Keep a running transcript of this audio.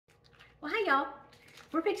Well, hey y'all,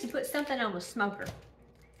 we're fixing to put something on the smoker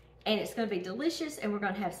and it's gonna be delicious and we're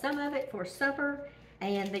gonna have some of it for supper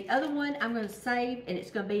and the other one I'm gonna save and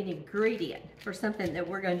it's gonna be an ingredient for something that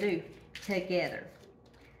we're gonna do together.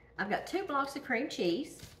 I've got 2 blocks of cream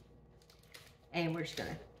cheese and we're just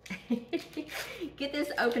gonna get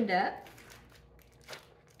this opened up.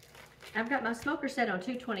 I've got my smoker set on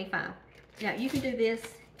 225. Now you can do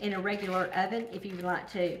this in a regular oven if you would like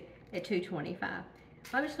to at 225.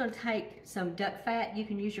 I'm just going to take some duck fat. You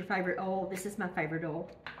can use your favorite oil. This is my favorite oil.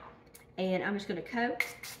 And I'm just going to coat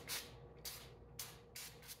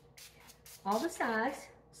all the sides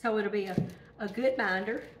so it'll be a good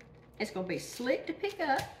binder. It's going to be slick to pick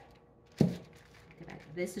up.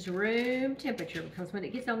 This is room temperature because when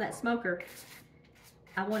it gets on that smoker,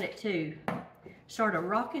 I want it to start a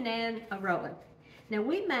rocking and a rolling. Now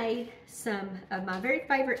we made some of my very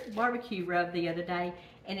favorite barbecue rub the other day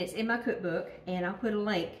and it's in my cookbook and I'll put a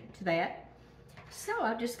link to that. So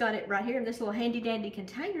I've just got it right here in this little handy dandy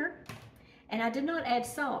container and I did not add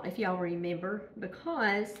salt if y'all remember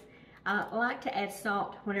because I like to add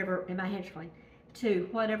salt whenever in my handling to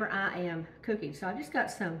whatever I am cooking. So I just got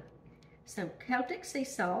some Celtic sea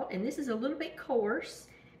salt and this is a little bit coarse.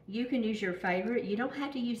 You can use your favorite. You don't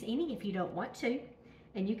have to use any if you don't want to.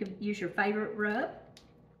 And you can use your favorite rub.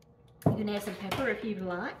 You can add some pepper if you'd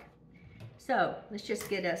like. So let's just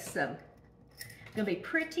get us some. I'm gonna be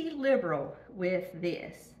pretty liberal with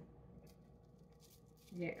this.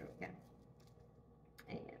 There we go.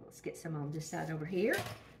 And let's get some on this side over here.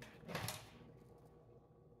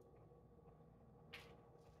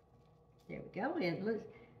 There we go. And let's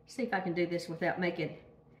see if I can do this without making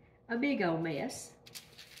a big old mess.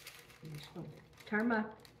 I'm just gonna turn my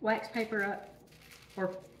wax paper up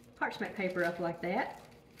or parchment paper up like that.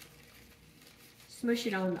 Smush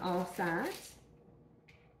it on all sides.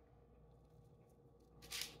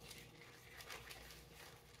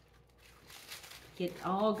 Get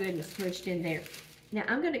all good and smushed in there. Now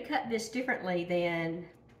I'm going to cut this differently than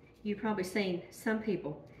you've probably seen some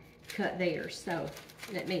people cut theirs. So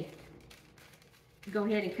let me go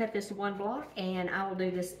ahead and cut this 1 block and I will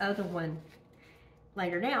do this other one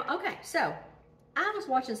later. Now, okay, so I was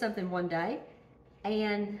watching something one day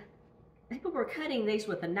and people were cutting these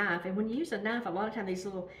with a knife, and when you use a knife, a lot of times these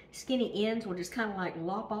little skinny ends will just kind of like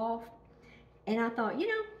lop off. And I thought, you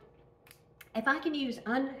know, if I can use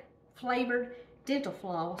unflavored dental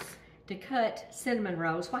floss to cut cinnamon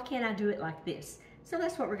rolls, why can't I do it like this? So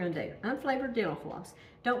that's what we're going to do. Unflavored dental floss.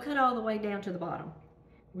 Don't cut all the way down to the bottom.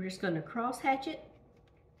 We're just going to cross hatch it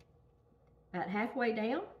about halfway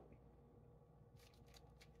down.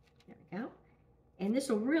 There we go. And this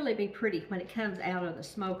will really be pretty when it comes out of the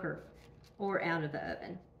smoker or out of the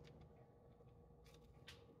oven.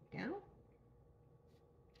 There we go.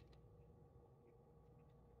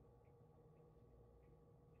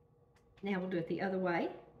 Now we'll do it the other way.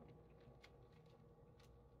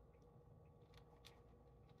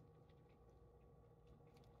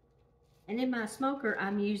 And in my smoker,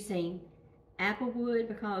 I'm using applewood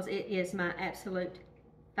because it is my absolute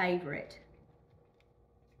favorite.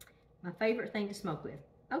 My favorite thing to smoke with.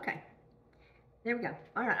 Okay, there we go.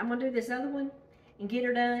 All right, I'm gonna do this other one and get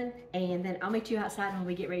her done, and then I'll meet you outside when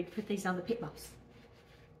we get ready to put these on the pit balls.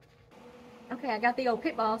 Okay, I got the old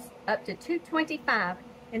pit balls up to 225,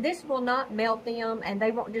 and this will not melt them, and they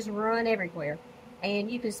won't just run everywhere. And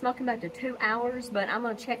you can smoke them up to 2 hours, but I'm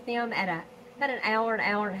gonna check them at about an hour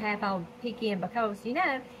and a half. I'll peek in because, you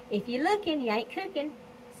know, if you're looking, you ain't cooking.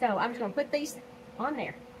 So I'm just gonna put these on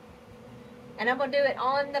there. And I'm going to do it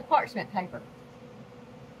on the parchment paper.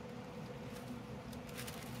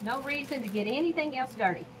 No reason to get anything else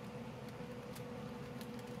dirty.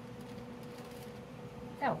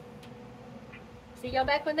 So, see y'all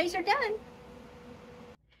back when these are done.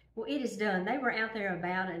 Well, it is done. They were out there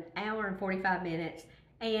about an hour and 45 minutes.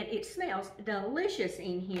 And it smells delicious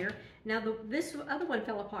in here. Now, this other one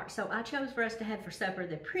fell apart. So I chose for us to have for supper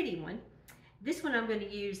the pretty one. This one I'm going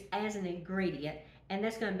to use as an ingredient. And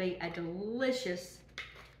that's going to be a delicious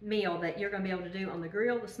meal that you're going to be able to do on the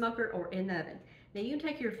grill, the smoker, or in the oven. Now you can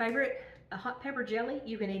take your favorite hot pepper jelly.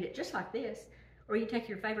 You can eat it just like this. Or you take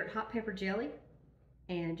your favorite hot pepper jelly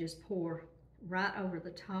and just pour right over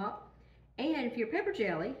the top. And if your pepper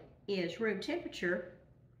jelly is room temperature,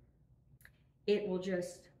 it will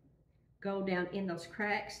just go down in those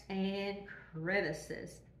cracks and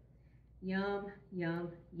crevices. Yum, yum,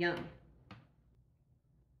 yum.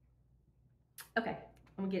 Okay,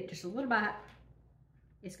 I'm gonna get just a little bite.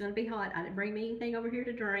 It's gonna be hot. I didn't bring me anything over here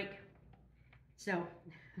to drink. So,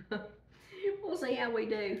 we'll see how we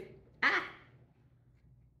do.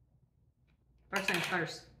 First things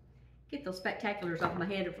first, Get those spectaculars off my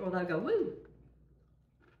head before they'll go woo.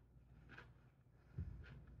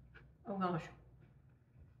 Oh gosh.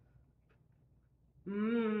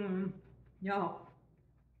 Y'all.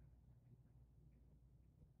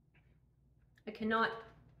 I cannot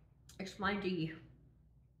explain to you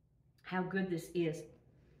how good this is.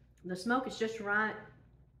 The smoke is just right.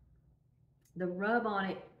 The rub on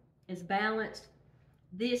it is balanced.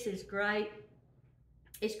 This is great.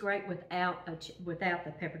 It's great without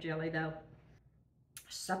the pepper jelly though.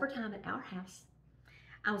 Supper time at our house.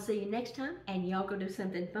 I'll see you next time, and y'all go do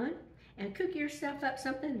something fun and cook yourself up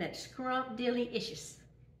something that's scrumptious.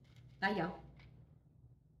 Bye y'all.